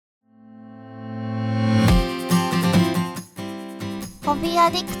Hobby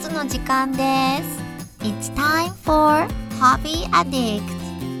Addicts の時間です。It's time for Hobby Addicts.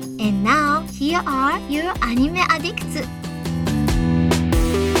 And now, here are your anime addicts.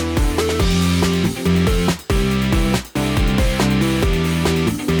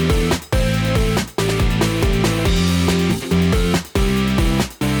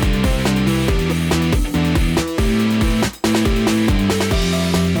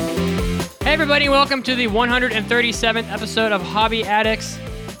 Hey everybody, welcome to the 137th episode of Hobby Addicts.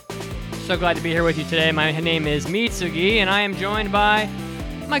 So glad to be here with you today. My name is Mitsugi, and I am joined by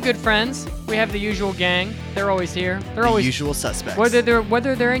my good friends. We have the usual gang. They're always here. They're always usual suspects.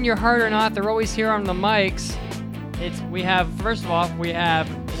 Whether they're in your heart or not, they're always here on the mics. First of all, we have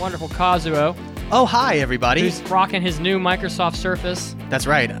the wonderful Kazuo. Oh, hi everybody. Who's rocking his new Microsoft Surface. That's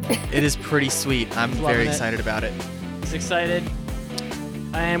right. It is pretty sweet. I'm very excited about it. He's excited.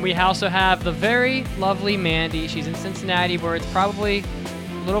 And we also have the very lovely Mandy. She's in Cincinnati, where it's probably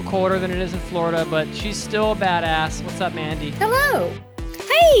a little colder than it is in Florida, but she's still a badass. What's up, Mandy? Hello.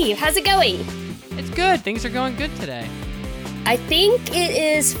 Hey, how's it going? It's good. Things are going good today. I think it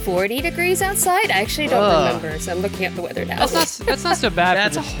is 40 degrees outside. I actually don't remember, so I'm looking at the weather now. That's not so bad.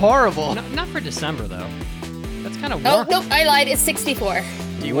 That's horrible. Not for December, though. That's kind of warm. Oh, nope, I lied. It's 64.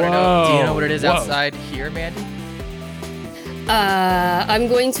 Do you know what it is outside here, Mandy? I'm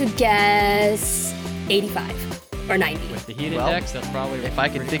going to guess 85 or 90. With the heat index, that's probably... If I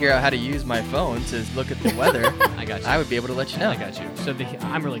could figure out how to use my phone to look at the weather, I got you. I would be able to let you know. I got you. So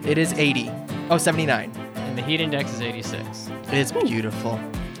I'm really good. It is 80. Oh, 79. And the heat index is 86. It is beautiful.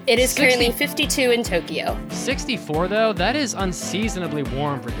 It is currently 52 in Tokyo. 64, though, that is unseasonably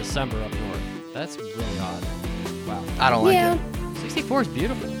warm for December up north. That's really odd. Wow. I don't like it. 64 is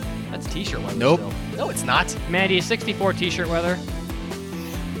beautiful. That's t-shirt weather. Nope. Still. No, it's not. Mandy, is 64 t-shirt weather?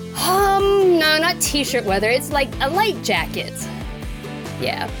 No, not t-shirt weather. It's like a light jacket.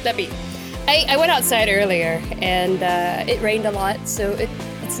 Yeah, I went outside earlier and it rained a lot, so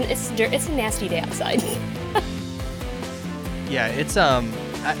it's a nasty day outside. Yeah, it's I'm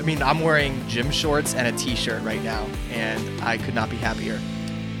wearing gym shorts and a t-shirt right now, and I could not be happier.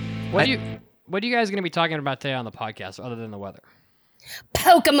 What are you guys going to be talking about today on the podcast, other than the weather?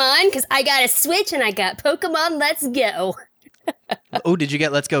 Pokemon, because I got a Switch and I got Pokemon Let's Go. Oh, did you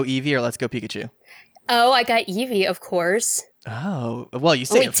get Let's Go Eevee or Let's Go Pikachu? Oh, I got Eevee, of course. Oh, well, you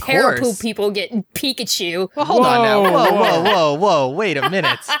say Only of terrible course. people get Pikachu. Well, hold on now. Whoa, wait a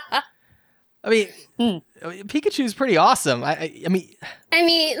minute. I mean, Pikachu's pretty awesome. I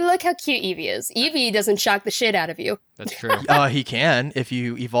mean, look how cute Eevee is. Eevee doesn't shock the shit out of you. That's true. He can if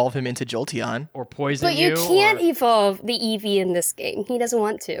you evolve him into Jolteon. Or poison you. But you can't evolve the Eevee in this game. He doesn't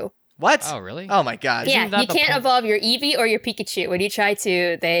want to. What? Oh, really? Oh my god. Yeah, you can't evolve your Eevee or your Pikachu. When you try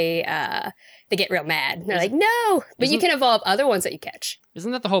to, they get real mad. They're like, no! But you can evolve other ones that you catch.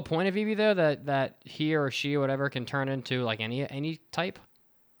 Isn't that the whole point of Eevee, though? That he or she or whatever can turn into like any type?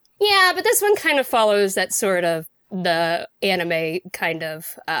 Yeah, but this one kind of follows that sort of the anime kind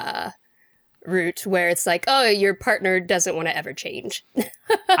of route where it's like, oh, your partner doesn't want to ever change.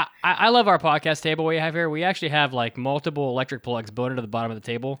 I love our podcast table we have here. We actually have like multiple electric plugs bolted to the bottom of the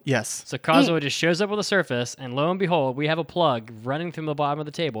table. Yes. So Kazuo just shows up with a Surface, and lo and behold, we have a plug running from the bottom of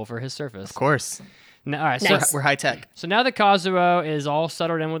the table for his Surface. Of course. Now, all right, nice. so we're high tech. So now that Kazuo is all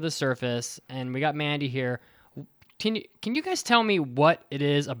settled in with the Surface, and we got Mandy here, can you guys tell me what it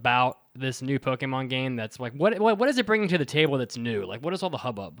is about this new Pokemon game that's like, what is it bringing to the table that's new? Like, what is all the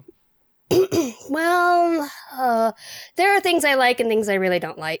hubbub? Well, there are things I like and things I really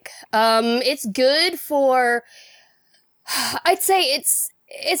don't like. It's good for... I'd say it's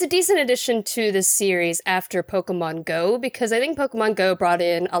a decent addition to the series after Pokemon Go, because I think Pokemon Go brought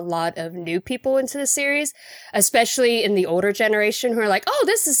in a lot of new people into the series, especially in the older generation who are like, oh,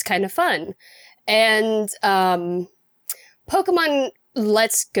 this is kind of fun. And Pokemon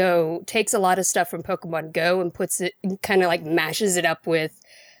Let's Go takes a lot of stuff from Pokemon Go and puts it, kind of like mashes it up with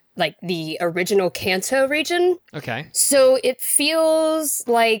like the original Kanto region. Okay. So it feels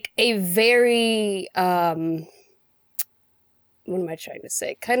like a very, what am I trying to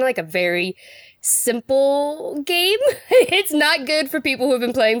say? Kind of like a very simple game. It's not good for people who have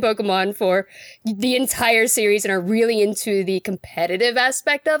been playing Pokemon for the entire series and are really into the competitive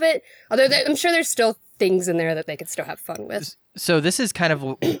aspect of it. Although I'm sure there's still things in there that they could still have fun with. So this is kind of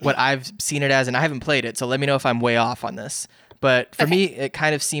what I've seen it as, and I haven't played it, so let me know if I'm way off on this. But for me, it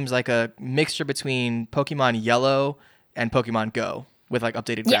kind of seems like a mixture between Pokemon Yellow and Pokemon Go with like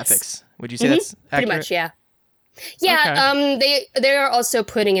updated graphics. Would you say that's accurate? Pretty much, yeah. Yeah, Okay. They are also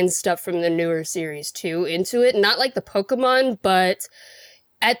putting in stuff from the newer series too into it. Not like the Pokemon, but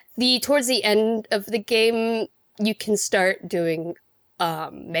towards the end of the game, you can start doing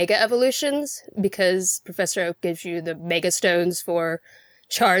Mega Evolutions, because Professor Oak gives you the Mega Stones for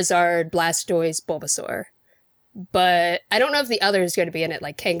Charizard, Blastoise, Bulbasaur. But I don't know if the other is going to be in it,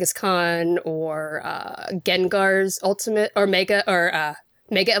 like Kangaskhan or Gengar's Ultimate or Mega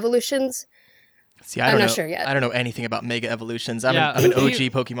Evolutions. See, I'm not sure yet. I don't know anything about Mega Evolutions. I'm Yeah. an OG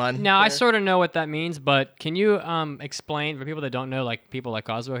Pokemon. Now, I player. sort of know what that means, but can you explain for people that don't know, like people like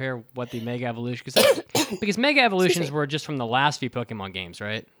Cosmo here, what the Mega Evolution? Because Mega Evolutions were just from the last few Pokemon games,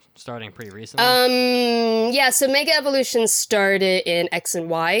 right? Starting pretty recently. Yeah. So Mega Evolutions started in X and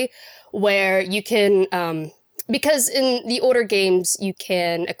Y, where you can because in the older games you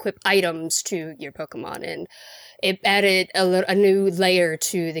can equip items to your Pokemon, and it added a new layer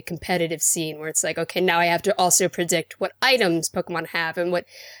to the competitive scene where it's like, okay, now I have to also predict what items Pokemon have and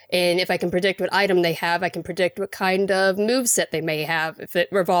if I can predict what item they have, I can predict what kind of moveset they may have if it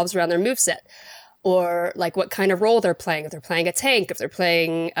revolves around their moveset, or like what kind of role they're playing, if they're playing a tank, if they're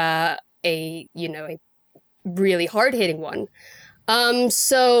playing a really hard-hitting one.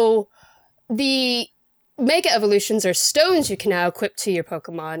 So the Mega Evolutions are stones you can now equip to your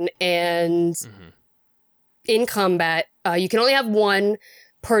Pokemon, and in combat, you can only have one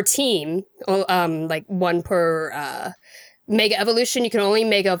per team, like one per Mega Evolution. You can only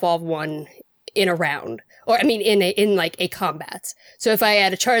Mega Evolve one in a round, or I mean, in like a combat. So if I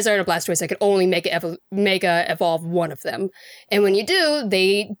had a Charizard and a Blastoise, I could only Mega Evolve one of them. And when you do,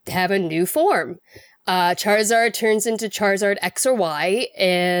 they have a new form. Charizard turns into Charizard X or Y,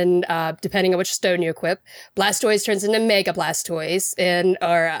 and depending on which stone you equip, Blastoise turns into Mega Blastoise,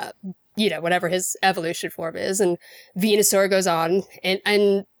 or whatever his evolution form is, and Venusaur goes on,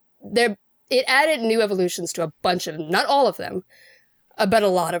 and it added new evolutions to a bunch of them, not all of them, but a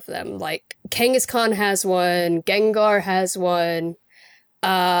lot of them. Like Kangaskhan has one, Gengar has one.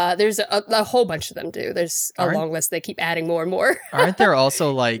 There's a whole bunch of them do. There's a long list. They keep adding more and more. Aren't there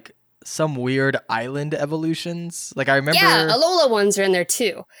also like some weird island evolutions? Like I remember. Yeah, Alola ones are in there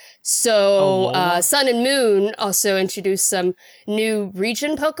too. So Alola? Sun and Moon also introduced some new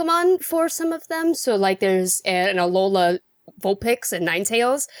region Pokemon for some of them. So like there's an Alola Vulpix and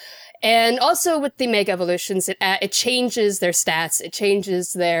Ninetales. And also with the Mega Evolutions, it changes their stats. It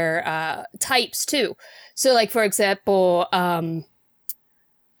changes their types too. So like for example, what am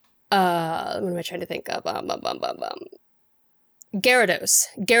I trying to think of? Gyarados.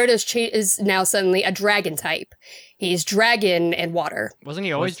 Gyarados is now suddenly a dragon type. He's dragon and water. Wasn't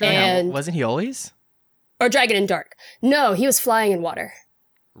he always dragon? Wasn't he always? Or dragon and dark. No, he was flying in water.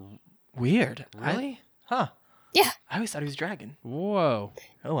 Weird. Really? Huh. Yeah. I always thought he was dragon. Whoa.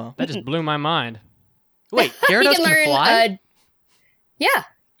 Oh well. That just blew my mind. Wait, Gyarados can fly? Yeah.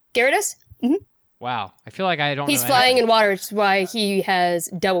 Gyarados? Wow. I feel like I don't He's know flying anything. in water, which is why he has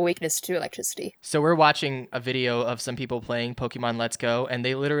double weakness to electricity. So we're watching a video of some people playing Pokemon Let's Go, and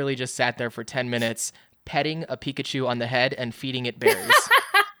they literally just sat there for 10 minutes petting a Pikachu on the head and feeding it berries.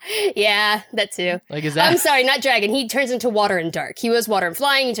 Yeah, that too. Like, is that... I'm sorry, not dragon. He turns into water and dark. He was water and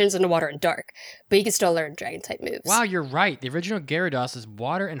flying, he turns into water and dark. But he can still learn dragon type moves. Wow, you're right. The original Gyarados is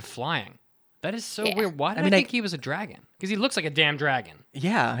water and flying. That is so weird. Why did I think he was a dragon? Because he looks like a damn dragon.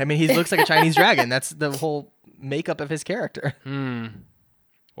 Yeah, I mean, he looks like a Chinese dragon. That's the whole makeup of his character.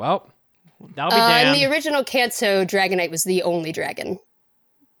 Well, that'll be damned. In the original Kanto, Dragonite was the only dragon.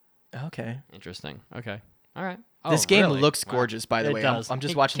 Okay. Interesting. Okay. All right. This game looks gorgeous, by the It way. does. I'm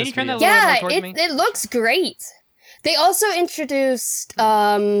just Can watching you this turn video. that a little Yeah, more towards me? it looks great. They also introduced,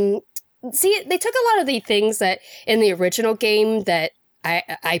 see, they took a lot of the things that in the original game that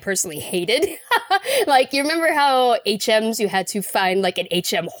I personally hated. Like, you remember how HMs, you had to find like an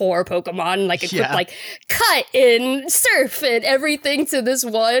HM horror Pokemon, like equip like cut and surf and everything to this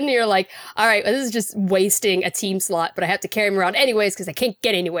one. You're like, all right, well, this is just wasting a team slot, but I have to carry him around anyways because I can't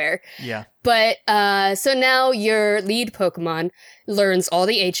get anywhere. Yeah. But so now your lead Pokemon learns all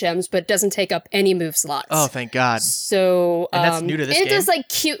the HMs, but doesn't take up any move slots. Oh, thank God. So And that's new to this and game? it does like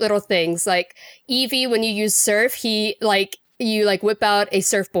cute little things. Like Eevee, when you use Surf, you whip out a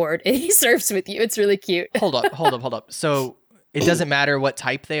surfboard and he surfs with you. It's really cute. Hold up. So it doesn't matter what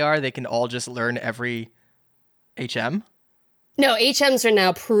type they are. They can all just learn every HM? No, HMs are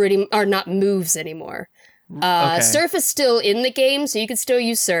now are not moves anymore. Okay. Surf is still in the game, so you can still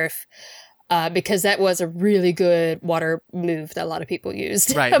use Surf. Because that was a really good water move that a lot of people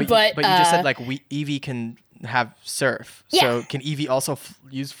used. Right, but you just said like Eevee can have surf. Yeah. So can Eevee also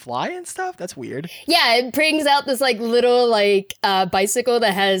use fly and stuff? That's weird. Yeah, it brings out this like little bicycle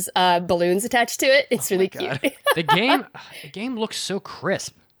that has balloons attached to it. It's really cute. The game looks so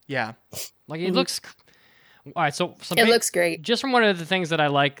crisp. Yeah. Like it looks. All right, so It looks great. Just from one of the things that I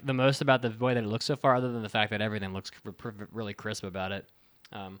like the most about the way that it looks so far, other than the fact that everything looks really crisp about it.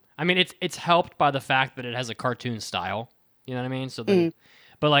 I mean, it's helped by the fact that it has a cartoon style. You know what I mean? So,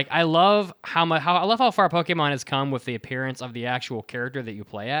 but like, I love how far Pokemon has come with the appearance of the actual character that you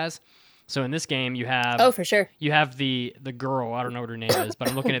play as. So in this game, you have for sure. You have the girl. I don't know what her name is, but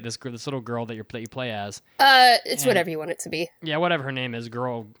I'm looking at this little girl that you play as. It's whatever you want it to be. Yeah, whatever her name is,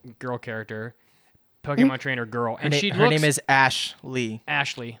 girl character, Pokemon trainer girl, and her name is Ashley.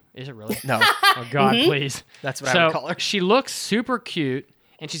 Ashley, is it really? No. Oh God, please. That's what I would call her. She looks super cute,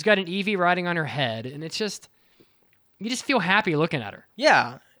 and she's got an Eevee riding on her head, and it's just you just feel happy looking at her.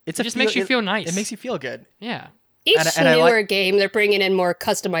 Yeah, It just makes you feel nice. It makes you feel good. Yeah. Each newer game, they're bringing in more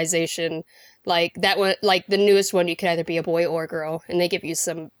customization. Like that one, like the newest one, you can either be a boy or a girl, and they give you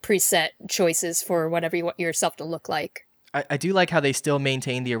some preset choices for whatever you want yourself to look like. I do like how they still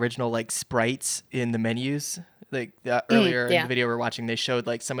maintain the original like sprites in the menus. Like earlier in the video we're watching, they showed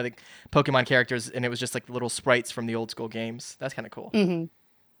like some of the Pokemon characters, and it was just like little sprites from the old school games. That's kind of cool. Mm-hmm.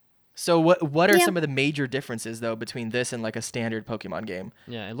 So what are some of the major differences though between this and like a standard Pokemon game?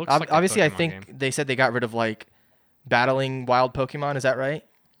 Yeah, it looks like obviously a I Pokemon think game. they said they got rid of like battling wild Pokemon. Is that right?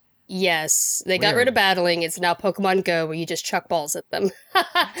 Yes, they got rid of battling. It's now Pokemon Go, where you just chuck balls at them.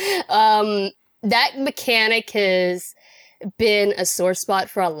 That mechanic has been a sore spot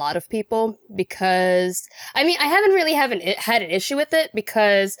for a lot of people because, I mean, I haven't had an issue with it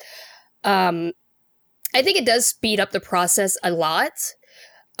because I think it does speed up the process a lot.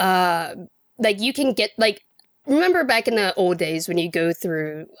 Like you can get remember back in the old days when you go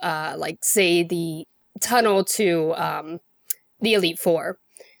through like say the tunnel to the Elite Four,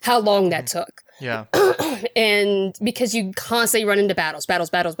 how long that took. Yeah. And because you constantly run into battles.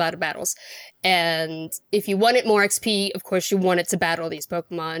 And if you wanted more XP, of course you wanted to battle these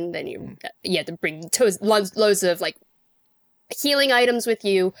Pokemon, then you had to bring loads of like healing items with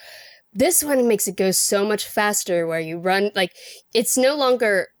you. This one makes it go so much faster where you run, like, it's no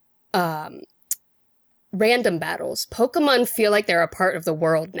longer random battles. Pokemon feel like they're a part of the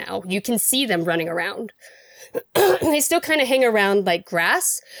world now. You can see them running around. They still kind of hang around like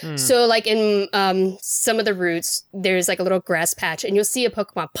grass. So like in some of the routes, there's like a little grass patch and you'll see a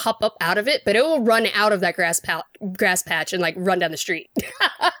Pokemon pop up out of it, but it will run out of that grass patch and like run down the street.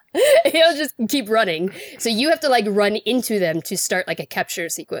 It'll just keep running. So you have to like run into them to start like a capture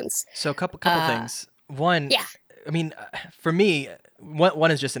sequence. So a couple things. One, I mean, for me,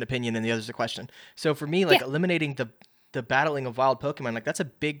 one is just an opinion and the other is a question. So for me, like eliminating the battling of wild Pokemon, like that's a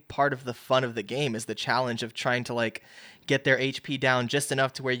big part of the fun of the game, is the challenge of trying to like get their HP down just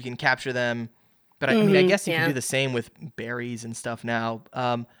enough to where you can capture them. But I mean, I guess you can do the same with berries and stuff now.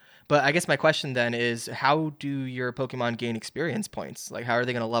 But I guess my question then is, how do your Pokemon gain experience points? Like, how are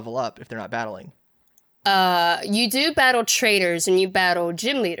they going to level up if they're not battling? You do battle trainers and you battle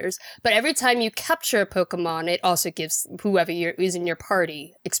gym leaders, but every time you capture a Pokemon, it also gives whoever is in your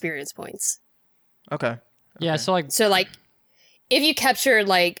party experience points. Okay. Yeah, so like, if you capture,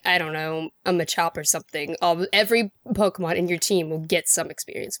 like, I don't know, a Machop or something, every Pokemon in your team will get some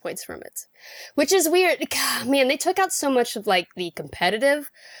experience points from it. Which is weird. God, man, they took out so much of, like, the competitive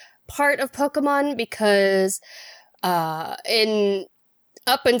part of Pokemon because up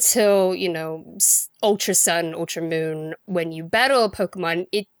until, you know, Ultra Sun, Ultra Moon, when you battle a Pokemon,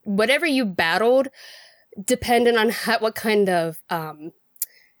 whatever you battled depended on what kind of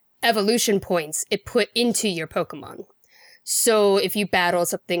evolution points it put into your Pokemon. So if you battle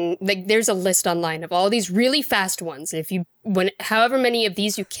something, like there's a list online of all these really fast ones. If however many of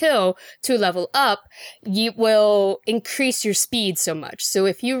these you kill to level up, you will increase your speed so much. So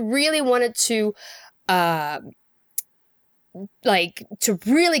if you really wanted to, to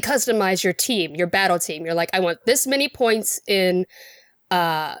really customize your team, your battle team, you're like, I want this many points in,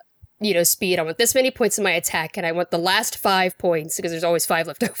 speed. I want this many points in my attack, and I want the last 5 points, because there's always 5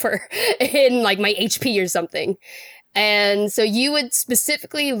 left over, in like my HP or something. And so you would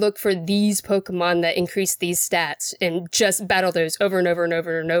specifically look for these Pokemon that increase these stats and just battle those over and over and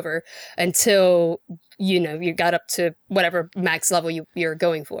over and over until, you got up to whatever max level you're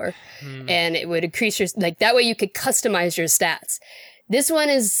going for. And it would increase that way you could customize your stats. This one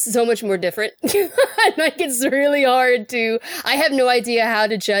is so much more different. Like, it's really hard I have no idea how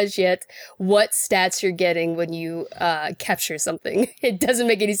to judge yet what stats you're getting when you capture something. It doesn't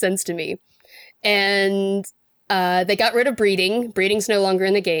make any sense to me. And they got rid of breeding. Breeding's no longer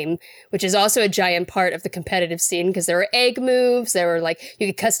in the game, which is also a giant part of the competitive scene, because there were egg moves. There were, like, you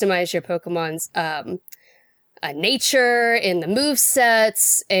could customize your Pokemon's nature and the move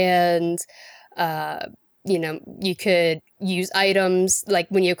sets, and you could use items, like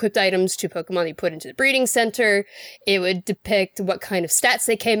when you equipped items to Pokemon you put into the breeding center, it would depict what kind of stats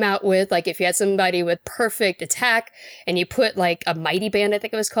they came out with. Like if you had somebody with perfect attack and you put like a Mighty Band, I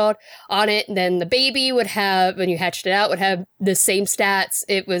think it was called, on it, then the baby would have, when you hatched it out, would have the same stats.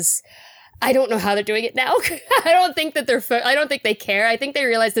 It was... I don't know how they're doing it now. I don't think that I don't think they care. I think they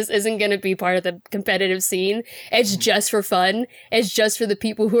realize this isn't going to be part of the competitive scene. It's just for fun. It's just for the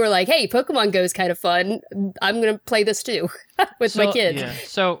people who are like, hey, Pokemon Go is kind of fun. I'm going to play this too with my kids. Yeah.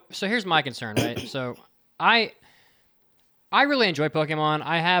 So here's my concern, right? So I really enjoy Pokemon.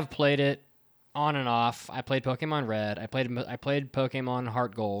 I have played it on and off. I played Pokemon Red. I played Pokemon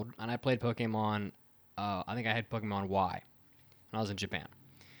Heart Gold, and I played Pokemon. I think I had Pokemon Y when I was in Japan.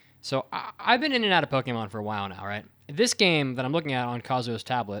 So I've been in and out of Pokemon for a while now, right? This game that I'm looking at on Kazuo's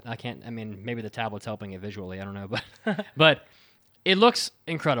tablet, maybe the tablet's helping it visually, I don't know, but it looks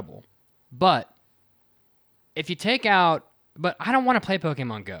incredible. But if you take out, but I don't want to play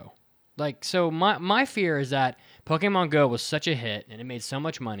Pokemon Go. Like, so my fear is that Pokemon Go was such a hit and it made so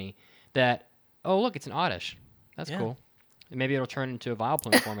much money that, oh, look, it's an Oddish. That's cool. And maybe it'll turn into a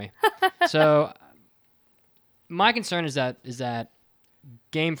Vileplume for me. So my concern is that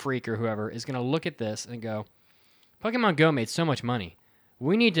Game Freak or whoever is going to look at this and go, Pokemon Go made so much money.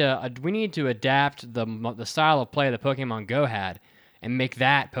 We need to adapt the style of play that Pokemon Go had and make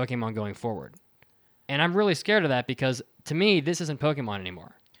that Pokemon going forward. And I'm really scared of that because to me, this isn't Pokemon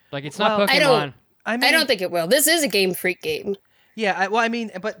anymore. Like, it's not Pokemon. I don't think it will. This is a Game Freak game. Yeah,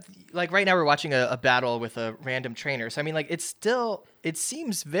 but like right now we're watching a battle with a random trainer. So I mean, like it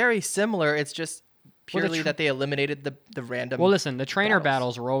seems very similar. It's just purely that they eliminated the random. Well, listen, the trainer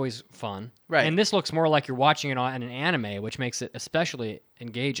battles were always fun, right? And this looks more like you're watching it on an anime, which makes it especially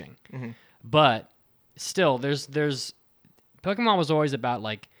engaging. Mm-hmm. But still, there's Pokemon was always about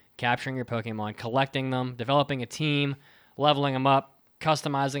like capturing your Pokemon, collecting them, developing a team, leveling them up,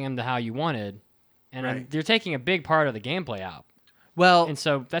 customizing them to how you wanted, and you're taking a big part of the gameplay out. Well, and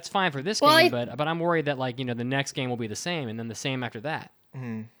so that's fine for this game, but I'm worried that like the next game will be the same, and then the same after that.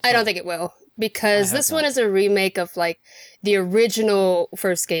 Mm-hmm. I don't think it will, because this one is a remake of like the original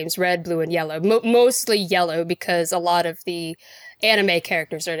first games, Red, Blue, and Yellow. Mostly Yellow, because a lot of the anime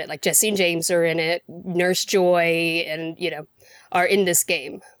characters are in it, like Jesse and James are in it, Nurse Joy, and are in this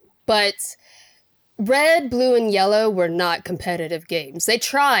game. But Red, Blue, and Yellow were not competitive games. They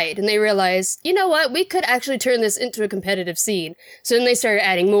tried, and they realized, you know what, we could actually turn this into a competitive scene. So then they started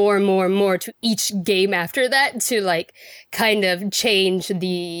adding more and more and more to each game after that to, like, kind of change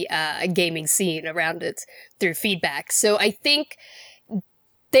the gaming scene around it through feedback. So I think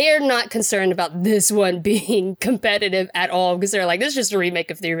they're not concerned about this one being competitive at all, because they're like, this is just a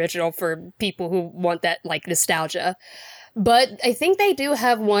remake of the original for people who want that, like, nostalgia. But I think they do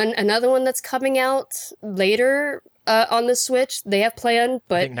have another one that's coming out later on the Switch. They have planned,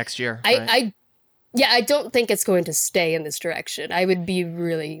 but I think next year. Right? I don't think it's going to stay in this direction. I would be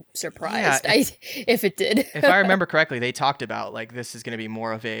really surprised if it did. If I remember correctly, they talked about like this is going to be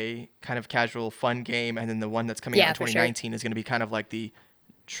more of a kind of casual, fun game, and then the one that's coming out in 2019 is going to be kind of like the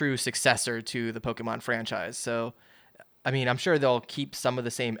true successor to the Pokemon franchise. So, I mean, I'm sure they'll keep some of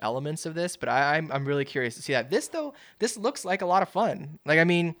the same elements of this, but I'm really curious to see that. This looks like a lot of fun. Like, I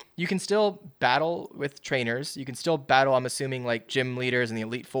mean, you can still battle with trainers. You can still battle, I'm assuming, like gym leaders and the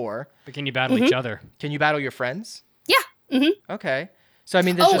Elite Four. But can you battle each other? Can you battle your friends? Yeah. Mm-hmm. Okay. So, I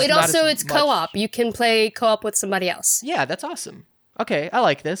mean, it's co-op. You can play co-op with somebody else. Yeah, that's awesome. Okay, I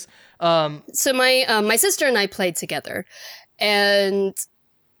like this. So my sister and I played together, and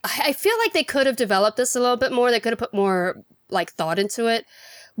I feel like they could have developed this a little bit more. They could have put more like thought into it.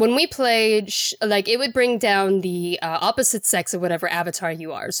 When we played, like it would bring down the opposite sex of whatever avatar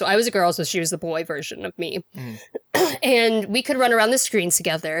you are. So I was a girl, so she was the boy version of me. And we could run around the screen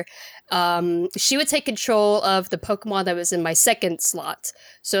together. She would take control of the Pokemon that was in my second slot.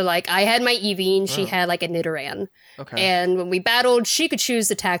 So like I had my Eevee and she had like a Nidoran. Okay. And when we battled, she could choose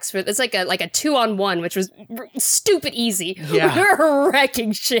attacks for it's like a 2-on-1, which was stupid easy. Yeah. We were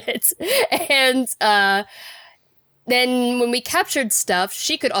wrecking shit. And then when we captured stuff,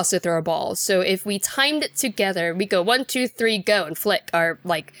 she could also throw a ball. So if we timed it together, we go 1, 2, 3, go, and flick our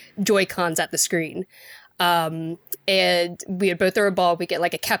like Joy-Cons at the screen. And we would both throw a ball, we get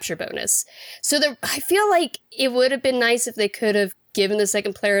like a capture bonus. So I feel like it would have been nice if they could have given the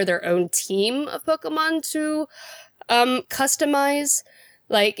second player their own team of Pokemon to customize.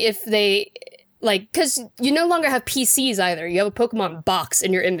 Like if they, like, because you no longer have PCs either. You have a Pokemon box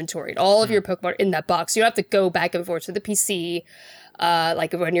in your inventory, and all of your Pokemon are in that box. You don't have to go back and forth to the PC.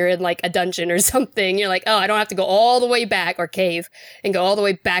 Like when you're in like a dungeon or something, you're like, oh, I don't have to go all the way back, or cave, and go all the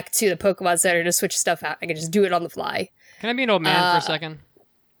way back to the Pokemon Center to switch stuff out. I can just do it on the fly. Can I be an old man for a second?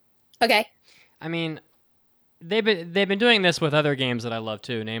 Okay. I mean, they've been doing this with other games that I love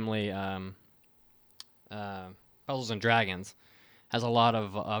too, namely Puzzles and Dragons. Has a lot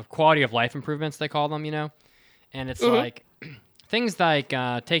of quality of life improvements, they call them, and it's like things like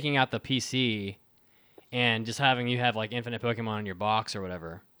taking out the PC and just having you have like infinite Pokemon in your box or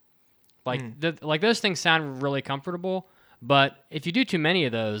whatever. Like like those things sound really comfortable, but if you do too many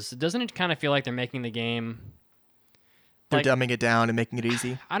of those, doesn't it kind of feel like they're making the game? They're dumbing it down and making it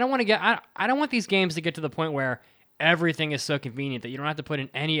easy. I don't want these games to get to the point where everything is so convenient that you don't have to put in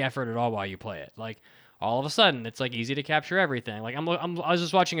any effort at all while you play it. Like all of a sudden, it's like easy to capture everything. Like I was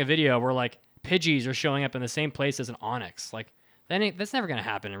just watching a video where like Pidgeys are showing up in the same place as an Onix. Like that's never gonna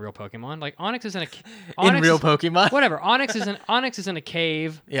happen in real Pokemon. Like Onix is in real Pokemon. Whatever. Onix is in a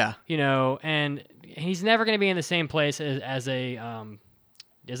cave. Yeah. And he's never gonna be in the same place as a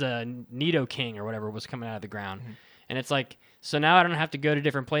Nidoking or whatever was coming out of the ground. Mm-hmm. And it's like, so now I don't have to go to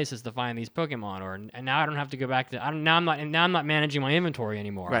different places to find these Pokemon, and now I don't have to go back to. Now I'm not managing my inventory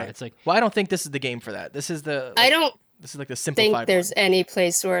anymore. Right. It's like, well, I don't think this is the game for that. This is the. This is like the simplified. Think there's any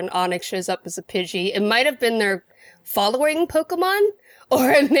place where an Onix shows up as a Pidgey. It might have been their following Pokemon,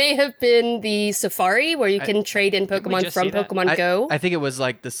 or it may have been the Safari where you can trade in Pokemon from Pokemon Go. I think it was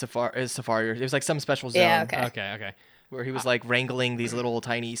like the Safari. It was like some special zone. Yeah. Okay. Where he was like wrangling these little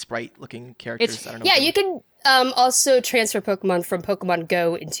tiny sprite-looking characters. I don't know. Yeah, you can also transfer Pokemon from Pokemon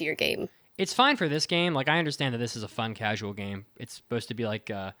Go into your game. It's fine for this game. Like I understand that this is a fun, casual game. It's supposed to be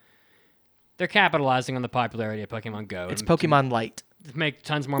like they're capitalizing on the popularity of Pokemon Go. It's Pokemon Light. Make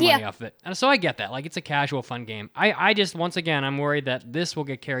tons more money off of it. And so I get that. Like it's a casual, fun game. I just once again I'm worried that this will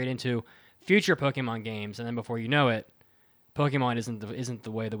get carried into future Pokemon games, and then before you know it, Pokemon isn't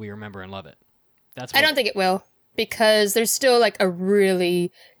the way that we remember and love it. I don't think it will. Because there's still like a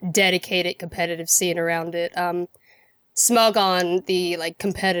really dedicated competitive scene around it. Smogon, the like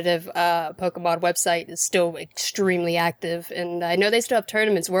competitive Pokemon website, is still extremely active, and I know they still have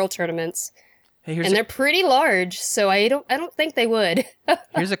tournaments, world tournaments, and they're pretty large. So I don't think they would.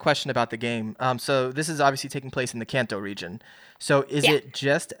 Here's a question about the game. So this is obviously taking place in the Kanto region. So is it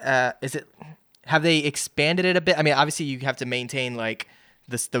just have they expanded it a bit? I mean, obviously you have to maintain like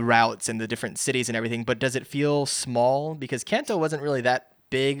the routes and the different cities and everything, but does it feel small? Because Kanto wasn't really that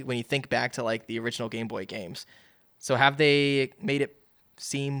big when you think back to like the original Game Boy games. So have they made it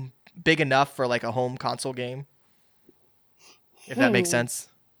seem big enough for like a home console game? If that makes sense.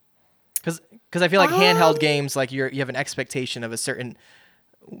 Because I feel like handheld games, like you have an expectation of a certain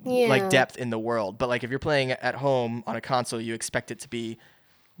like depth in the world, but like if you're playing at home on a console, you expect it to be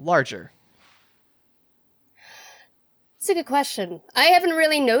larger. It's a good question. I haven't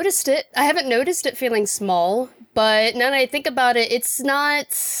really noticed it. I haven't noticed it feeling small, but now that I think about it, it's not...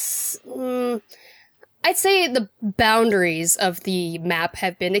 I'd say the boundaries of the map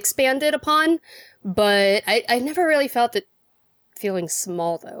have been expanded upon, but I never really felt it feeling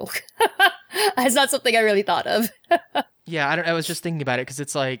small, though. It's not something I really thought of. Yeah, I was just thinking about it, because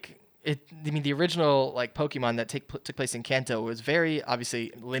it's like... the original like Pokemon that took place in Kanto was very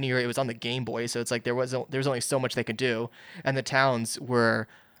obviously linear. It was on the Game Boy, so it's like there was only so much they could do, and the towns were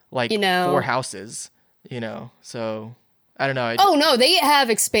like 4 houses, So I don't know. Oh no, they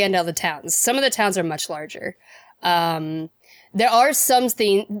have expanded the towns. Some of the towns are much larger. There are some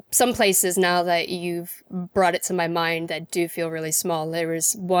places now that you've brought it to my mind that do feel really small. There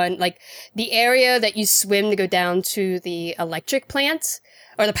was one like the area that you swim to go down to the electric plant.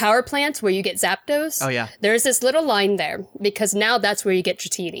 Or the power plant where you get Zapdos. Oh, yeah. There's this little line there, because now that's where you get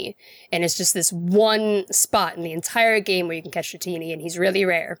Dratini. And it's just this one spot in the entire game where you can catch Dratini, and he's really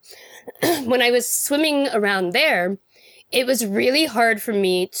rare. When I was swimming around there, it was really hard for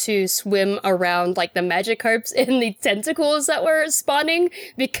me to swim around, like, the Magikarps and the tentacles that were spawning,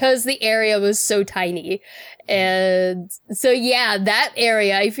 because the area was so tiny. And so, yeah, that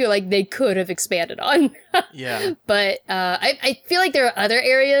area I feel like they could have expanded on. Yeah. But I feel like there are other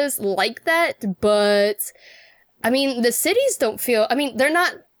areas like that, but, I mean, the cities don't feel... I mean, they're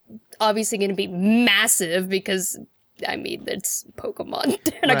not obviously going to be massive, because... I mean, it's Pokemon.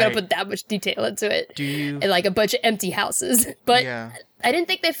 They're not going to put that much detail into it. And like a bunch of empty houses. But I didn't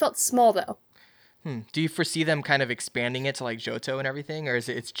think they felt small, though. Do you foresee them kind of expanding it to like Johto and everything? Or is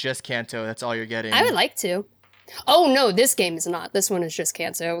it's just Kanto? That's all you're getting? I would like to. Oh, no, this game is not. This one is just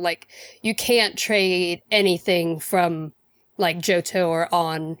Kanto. Like, you can't trade anything from like Johto or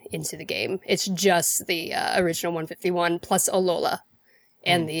on into the game. It's just the original 151 plus Alola.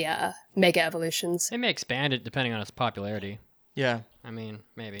 And the Mega Evolutions. They may expand it depending on its popularity. Yeah. I mean,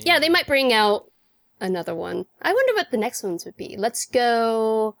 maybe. Yeah, they might bring out another one. I wonder what the next ones would be. Let's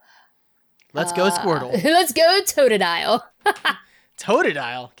go Squirtle. let's go Totodile.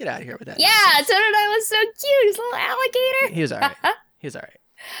 Totodile. Get out of here with that. Yeah, nonsense. Totodile was so cute. His little alligator. He was all right. He was all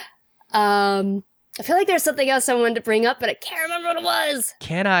right. I feel like there's something else I wanted to bring up, but I can't remember what it was.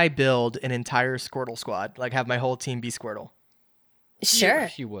 Can I build an entire Squirtle squad? Like have my whole team be Squirtle? Sure.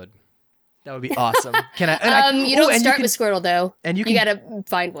 Yes, you would. That would be awesome. Can I? You don't start with Squirtle though. And you you gotta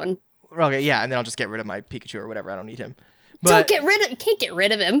find one. Okay, yeah, and then I'll just get rid of my Pikachu or whatever. I don't need him. You can't get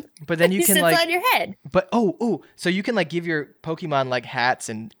rid of him. But then you He can sits like on your head. But so you can like give your Pokemon like hats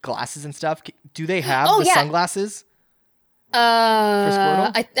and glasses and stuff. Do they have the yeah. sunglasses?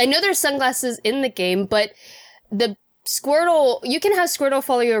 I know there's sunglasses in the game, but the Squirtle, you can have Squirtle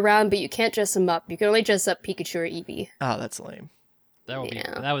follow you around, but you can't dress him up. You can only dress up Pikachu or Eevee. Oh, that's lame. That would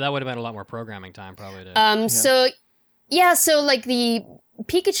Yeah. be that would have been a lot more programming time probably. To, So like the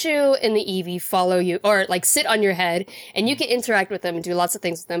Pikachu and the Eevee follow you, or like sit on your head, and you can interact with them and do lots of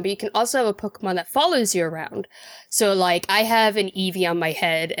things with them, but you can also have a Pokemon that follows you around. So like I have an Eevee on my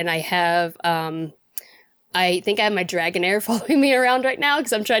head, and I have, I think I have my Dragonair following me around right now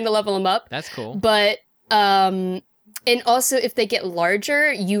because I'm trying to level him up. That's cool. But, and also if they get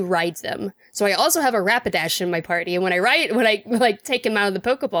larger, you ride them. So I also have a Rapidash in my party, and when I like take him out of the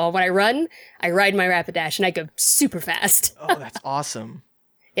Pokeball, when I run, I ride my Rapidash and I go super fast. Oh, that's awesome.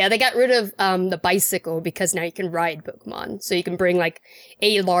 Yeah, they got rid of the bicycle because now you can ride Pokemon. So you can bring like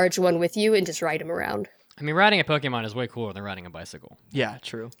a large one with you and just ride them around. I mean, riding a Pokemon is way cooler than riding a bicycle. Yeah,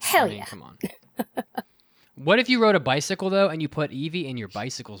 true. Hell I mean, yeah. Come on. What if you rode a bicycle though and you put Eevee in your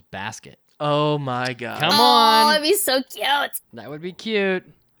bicycle's basket? Oh my god. Come Oh, on. it'd be so cute. That would be cute.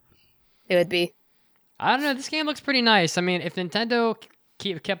 It would be. I don't know. This game looks pretty nice. I mean, if Nintendo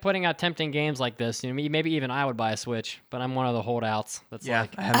kept putting out tempting games like this, you know, maybe even I would buy a Switch. But I'm one of the holdouts. That's Yeah,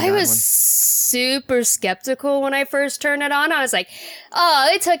 like, I haven't I gotten was one. super skeptical when I first turned it on. I was like, oh,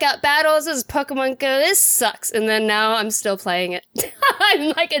 they took out battles. This is Pokemon Go. This sucks. And then now I'm still playing it. I'm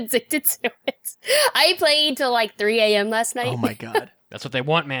like addicted to it. I played till like 3 a.m. last night. Oh my god. that's what they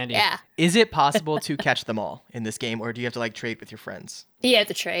want, Mandy. Yeah. Is it possible to catch them all in this game, or do you have to like trade with your friends? You have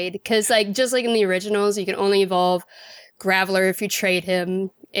to trade. Because like just like in the originals, you can only evolve Graveler if you trade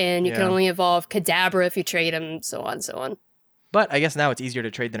him. And you can Yeah. only evolve Kadabra if you trade him, so on, so on. But I guess now it's easier to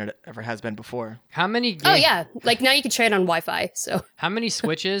trade than it ever has been before. How many? Oh yeah, like now you can trade on Wi-Fi. So How many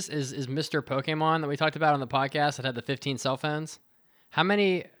Switches is Mr. Pokemon that we talked about on the podcast that had the 15 cell phones? How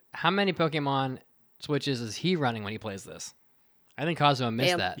many Pokemon Switches is he running when he plays this? I think Kazuo missed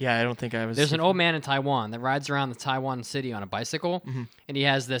Damn. that. Yeah, I don't think I was. There's an old man in Taiwan that rides around the Taiwan city on a bicycle, and he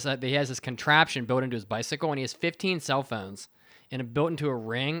has this contraption built into his bicycle, and he has 15 cell phones and built into a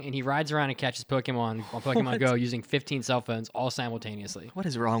ring, and he rides around and catches Pokemon on Pokemon Go using 15 cell phones all simultaneously. What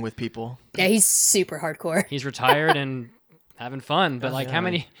is wrong with people? yeah, he's super hardcore. He's retired and having fun, but like yeah, how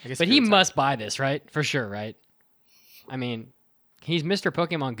many? I guess But if he you're must buy this, right? For sure, right? I mean, he's Mr.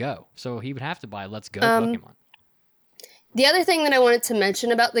 Pokemon Go, so he would have to buy Let's Go Pokemon. The other thing that I wanted to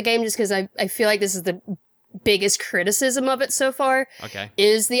mention about the game, just because I feel like this is the biggest criticism of it so far, Okay.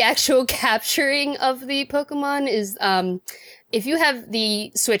 is the actual capturing of the Pokemon. Is if you have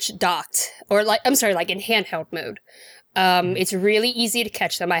the Switch docked, or like in handheld mode, it's really easy to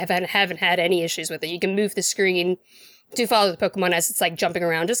catch them. I haven't had any issues with it. You can move the screen to follow the Pokemon as it's like jumping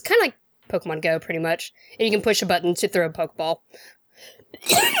around, just kind of like Pokemon Go, pretty much. And you can push a button to throw a Pokeball.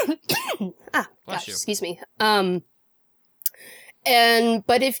 Bless Gosh, you. excuse me.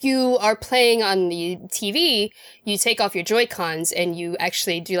 But if you are playing on the TV, you take off your Joy-Cons and you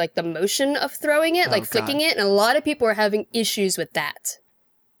actually do like the motion of throwing it, like flicking God. it, and a lot of people are having issues with that.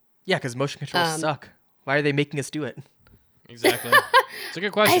 Yeah, because motion controls suck. Why are they making us do it? Exactly. It's a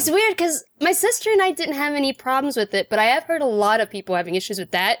good question. It's weird because my sister and I didn't have any problems with it, but I have heard a lot of people having issues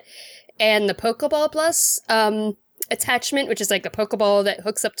with that. And the Pokeball Plus attachment, which is like the Pokeball that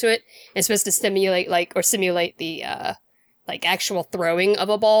hooks up to it, and it's supposed to simulate the like actual throwing of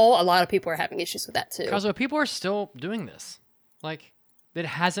a ball. A lot of people are having issues with that too. Kazuo, people are still doing this. Like,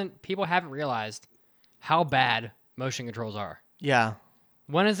 people haven't realized how bad motion controls are. Yeah.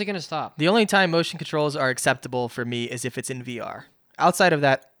 When is it going to stop? The only time motion controls are acceptable for me is if it's in VR. Outside of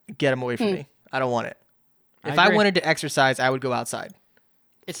that, get them away from me. I don't want it. If I agree. wanted to exercise, I would go outside.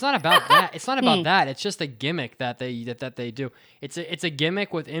 It's not about that. It's not about that. It's just a gimmick that they do. It's a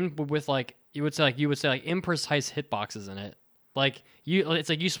gimmick with like you would say like imprecise hitboxes in it. Like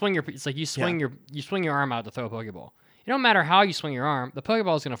you swing your arm out to throw a Pokeball. It don't matter how you swing your arm, the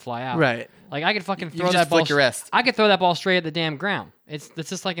Pokeball is gonna fly out. Right. Like I could fucking You throw can that just ball. flick your wrist. I could throw that ball straight at the damn ground. It's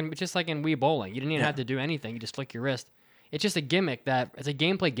just like in Wii bowling. You didn't even have to do anything. You just flick your wrist. it's just a gimmick it's a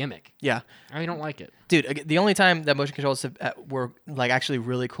gameplay gimmick. Yeah. I really don't like it. Dude, the only time that motion controls were like actually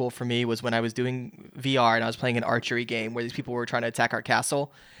really cool for me was when I was doing VR and I was playing an archery game where these people were trying to attack our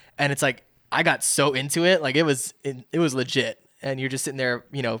castle, and it's like I got so into it, like it was legit, and you're just sitting there,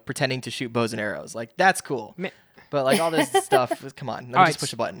 pretending to shoot bows and arrows. Like that's cool. But like all this stuff, come on, let me just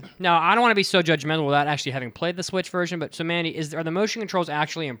push a button. No, I don't want to be so judgmental without actually having played the Switch version. But so, Mandy, are the motion controls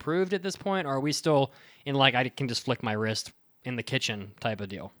actually improved at this point, or are we still in like I can just flick my wrist in the kitchen type of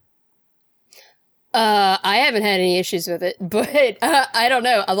deal? I haven't had any issues with it, but I don't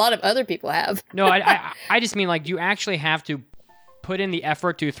know. A lot of other people have. No, I just mean like, do you actually have to put in the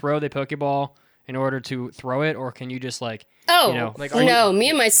effort to throw the Pokeball in order to throw it, or can you just like? Oh, no, me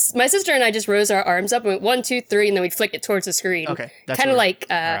and my sister and I just rose our arms up and went 1, 2, 3, and then we'd flick it towards the screen. Okay. That's kind of like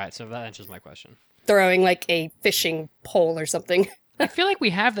all right, so that answers my question. Throwing like a fishing pole or something. I feel like we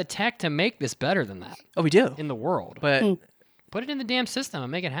have the tech to make this better than that. Oh, we do. In the world. But put it in the damn system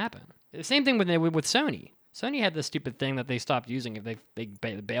and make it happen. The same thing with Sony. Sony had this stupid thing that they stopped using if they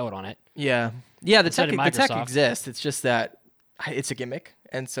bailed on it. Yeah. Yeah, the tech exists. It's just that it's a gimmick,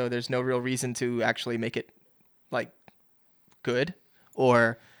 and so there's no real reason to actually make it like good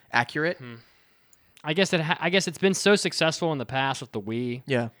or accurate. I guess it's been so successful in the past with the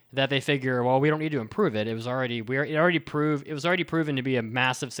Wii, that they figure, well, we don't need to improve it. It was already proven to be a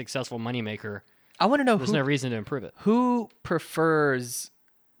massive successful moneymaker. I want to know there's no reason to improve it. Who prefers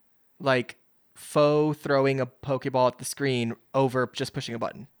like faux throwing a Pokeball at the screen over just pushing a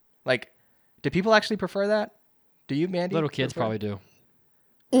button? Like, do people actually prefer that? Do you, Mandy? Little kids probably do.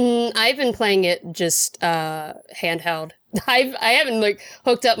 I've been playing it just handheld. I haven't like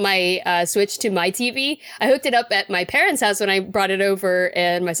hooked up my Switch to my TV. I hooked it up at my parents' house when I brought it over,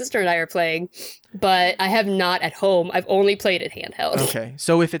 and my sister and I are playing. But I have not at home. I've only played it handheld. Okay,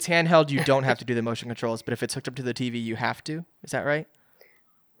 so if it's handheld, you don't have to do the motion controls, but if it's hooked up to the TV, you have to. Is that right?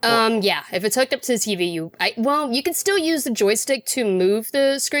 Yeah. If it's hooked up to the TV, you can still use the joystick to move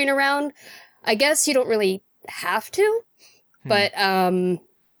the screen around. I guess you don't really have to, but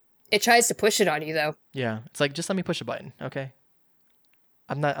it tries to push it on you though. Yeah, it's like just let me push a button, okay?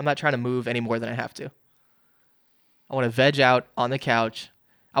 I'm not trying to move any more than I have to. I want to veg out on the couch.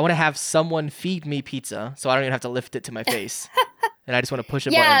 I want to have someone feed me pizza, so I don't even have to lift it to my face, and I just want to push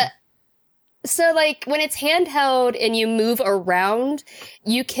a button. So, like, when it's handheld and you move around,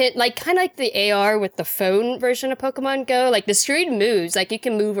 you can, like, kind of like the AR with the phone version of Pokemon Go, like, the screen moves, like, you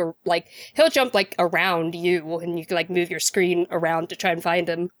can move, like, he'll jump, like, around you, and you can, like, move your screen around to try and find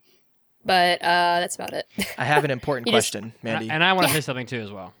him. But, that's about it. I have an important question, Mandy. And I want to say something, too,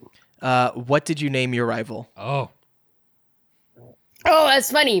 as well. What did you name your rival? Oh,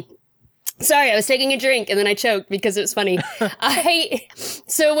 that's funny. Sorry, I was taking a drink and then I choked because it was funny.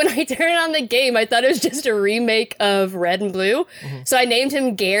 So when I turned on the game, I thought it was just a remake of Red and Blue. Mm-hmm. So I named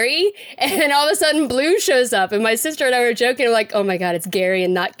him Gary, and all of a sudden Blue shows up, and my sister and I were joking, we're like, oh my god, it's Gary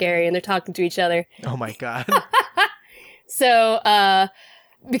and not Gary, and they're talking to each other. Oh my god. So,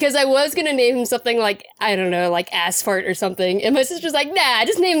 because I was going to name him something like, I don't know, like Ass Fart or something, and my sister's like, nah,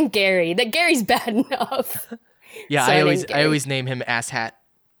 just name him Gary. That Gary's bad enough. Yeah, so I always name him Ass Hat.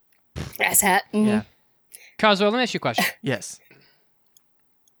 Ass Hat. Mm-hmm. Yeah. Cosmo, let me ask you a question. Yes.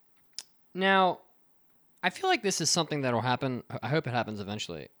 Now, I feel like this is something that will happen. I hope it happens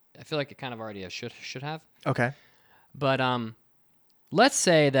eventually. I feel like it kind of already should have. Okay. But let's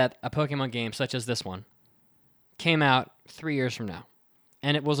say that a Pokemon game such as this one came out 3 years from now,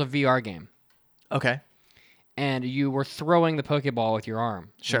 and it was a VR game. Okay. And you were throwing the Pokeball with your arm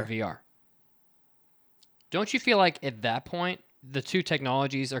in VR. Don't you feel like at that point, the two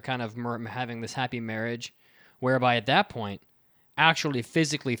technologies are kind of having this happy marriage, whereby at that point, actually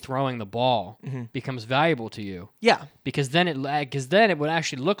physically throwing the ball becomes valuable to you? Yeah. Because then it would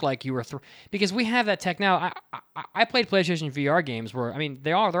actually look like you were because we have that tech now. I played PlayStation VR games where, I mean,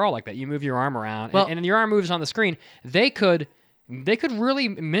 they're all like that. You move your arm around, and your arm moves on the screen. They could really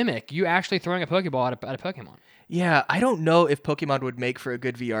mimic you actually throwing a Pokeball at a Pokemon. Yeah, I don't know if Pokemon would make for a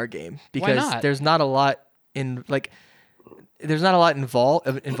good VR game because Why not? There's not a lot involved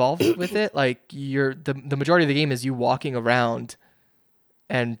with it. Like the majority of the game is you walking around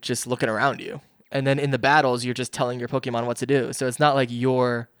and just looking around you. And then in the battles, you're just telling your Pokemon what to do. So it's not like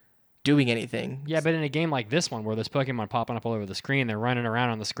you're doing anything. Yeah, but in a game like this one, where there's Pokemon popping up all over the screen, they're running around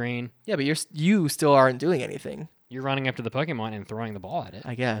on the screen. Yeah, but you still aren't doing anything. You're running up to the Pokemon and throwing the ball at it.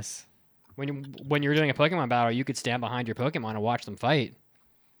 I guess. When you're doing a Pokemon battle, you could stand behind your Pokemon and watch them fight.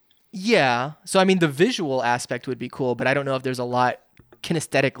 Yeah. So, I mean, the visual aspect would be cool, but I don't know if there's a lot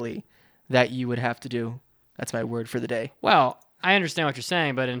kinesthetically that you would have to do. That's my word for the day. Well, I understand what you're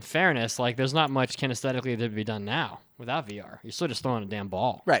saying, but in fairness, like there's not much kinesthetically to be done now without VR. You're still just throwing a damn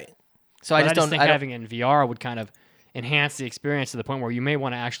ball. Right. So But I just think having it in VR would kind of enhance the experience to the point where you may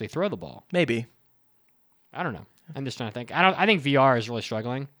want to actually throw the ball. Maybe. I don't know. I'm just trying to think. I think VR is really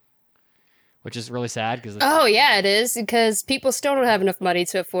struggling, which is really sad because Oh, yeah, it is, because people still don't have enough money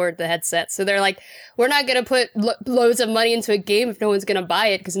to afford the headset. So they're like, we're not going to put loads of money into a game if no one's going to buy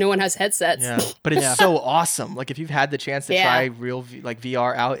it because no one has headsets. Yeah. But it's so awesome. Like, if you've had the chance to try real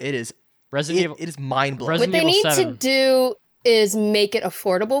VR out, it is Resident Evil. It is mind-blowing. Resident What they Evil need 7. to do is make it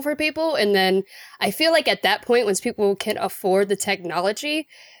affordable for people. And then I feel like at that point, once people can afford the technology,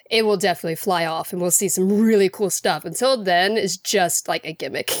 it will definitely fly off and we'll see some really cool stuff. Until then, it's just like a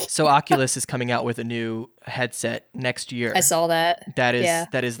gimmick. So Oculus is coming out with a new headset next year. I saw that. That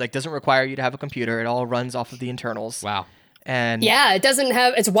is like doesn't require you to have a computer. It all runs off of the internals. Wow. And Yeah,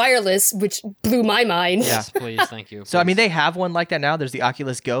 it's wireless, which blew my mind. Yeah. Please, thank you. So I mean, they have one like that now. There's the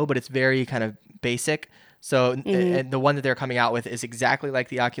Oculus Go, but it's very kind of basic. So and the one that they're coming out with is exactly like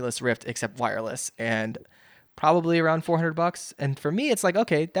the Oculus Rift except wireless and probably around $400. And for me, it's like,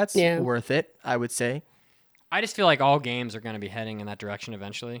 okay, that's worth it, I would say. I just feel like all games are going to be heading in that direction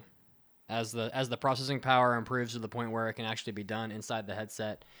eventually, as the processing power improves to the point where it can actually be done inside the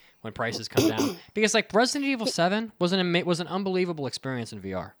headset when prices come down. Because like Resident Evil 7 was an unbelievable experience in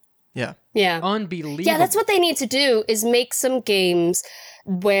VR. Yeah. Yeah. Unbelievable. Yeah, that's what they need to do is make some games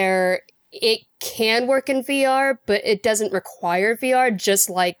where it can work in VR, but it doesn't require VR, just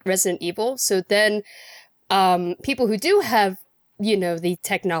like Resident Evil. So then people who do have, the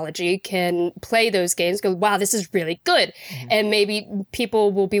technology can play those games, go, wow, this is really good. Mm-hmm. And maybe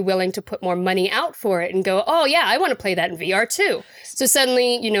people will be willing to put more money out for it and go, oh yeah, I want to play that in VR too. So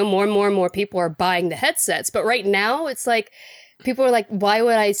suddenly, more and more people are buying the headsets. But right now it's like, people are like, why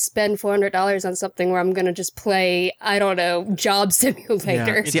would I spend $400 on something where I'm going to just play, I don't know, Job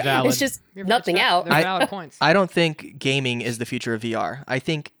Simulator? It's valid. It's just nothing out. They're valid points. I don't think gaming is the future of VR. I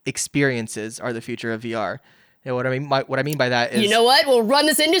think experiences are the future of VR. And what I mean by that is, you know what? We'll run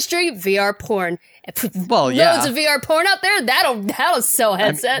this industry, VR porn. Well, yeah. Loads of VR porn out there. That'll sell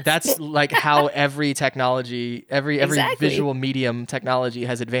headsets. I mean, that's like how every technology, every visual medium technology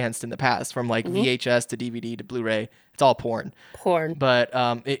has advanced in the past, from like VHS to DVD to Blu-ray. It's all porn. But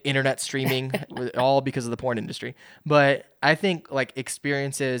internet streaming, all because of the porn industry. But I think like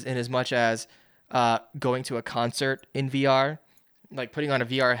experiences, in as much as going to a concert in VR, like putting on a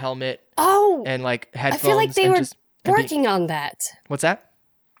VR helmet. And like headphones. I feel like they were working on that. What's that?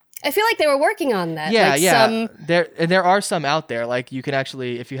 I feel like they were working on that. Yeah, like yeah. There are some out there. Like you can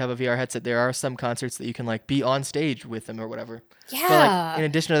actually, if you have a VR headset, there are some concerts that you can like be on stage with them or whatever. Yeah. But like, in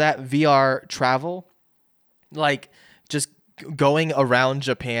addition to that, VR travel, like just going around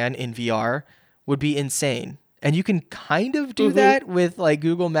Japan in VR would be insane. And you can kind of do that with like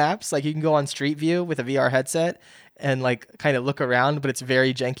Google Maps. Like you can go on Street View with a VR headset and like kind of look around, but it's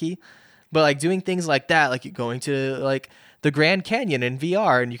very janky. But like doing things like that, like you going to like the Grand Canyon in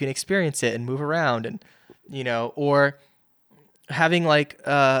VR and you can experience it and move around, and or having like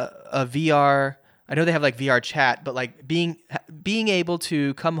a VR. I know they have like VR chat, but like being able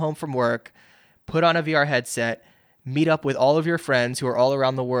to come home from work, put on a VR headset, meet up with all of your friends who are all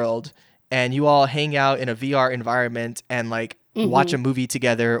around the world, and you all hang out in a VR environment and like watch a movie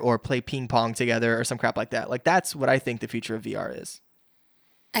together or play ping pong together or some crap like that. Like that's what I think the future of VR is.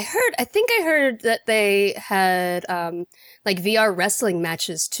 I think I heard that they had like VR wrestling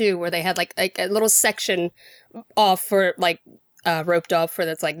matches too, where they had like a little section off for like roped off for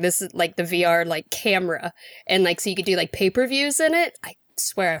that's like, this is like the VR like camera, and like so you could do like pay-per-views in it. I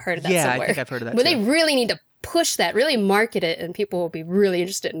swear I heard of that somewhere. Yeah, I think I've heard of that But too. they really need to push that, really market it, and people will be really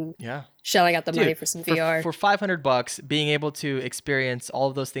interested in shelling out the money for some VR. For $500, being able to experience all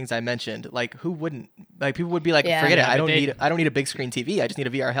of those things I mentioned, like who wouldn't? Like people would be like, forget it. I don't need a big screen TV. I just need a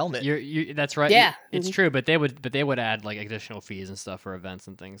VR helmet. That's right. Yeah, it's true. But they would add like additional fees and stuff for events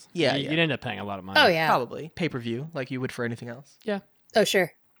and things. Yeah, you'd end up paying a lot of money. Oh yeah, probably pay-per-view like you would for anything else. Yeah. Oh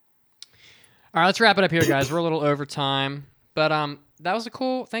sure. All right, let's wrap it up here, guys. We're a little over time, but that was a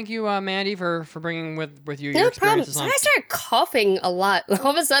cool. Thank you, Mandy, for bringing with you your experiences. No problem. So I started coughing a lot.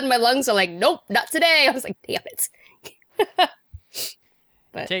 All of a sudden, my lungs are like, nope, not today. I was like, damn it.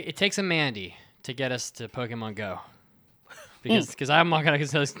 But it takes a Mandy to get us to Pokemon Go, because I'm not gonna.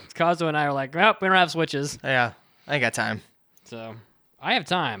 Because Kazuo and I are like, well, we don't have Switches. Yeah, I ain't got time. So I have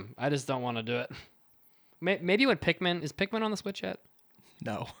time. I just don't want to do it. Maybe when Pikmin is Pikmin on the Switch yet?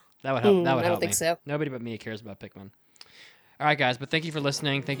 No. That would help. That would I help don't think so. Nobody but me cares about Pikmin. All right, guys, but thank you for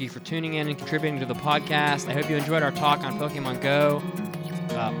listening. Thank you for tuning in and contributing to the podcast. I hope you enjoyed our talk on Pokemon Go.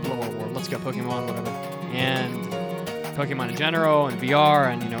 Let's go Pokemon, whatever. And Pokemon in general and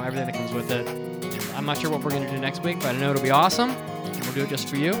VR and, everything that comes with it. And I'm not sure what we're going to do next week, but I know it'll be awesome. And we'll do it just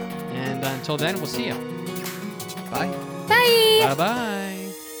for you. And until then, we'll see you. Bye. Bye. Bye-bye.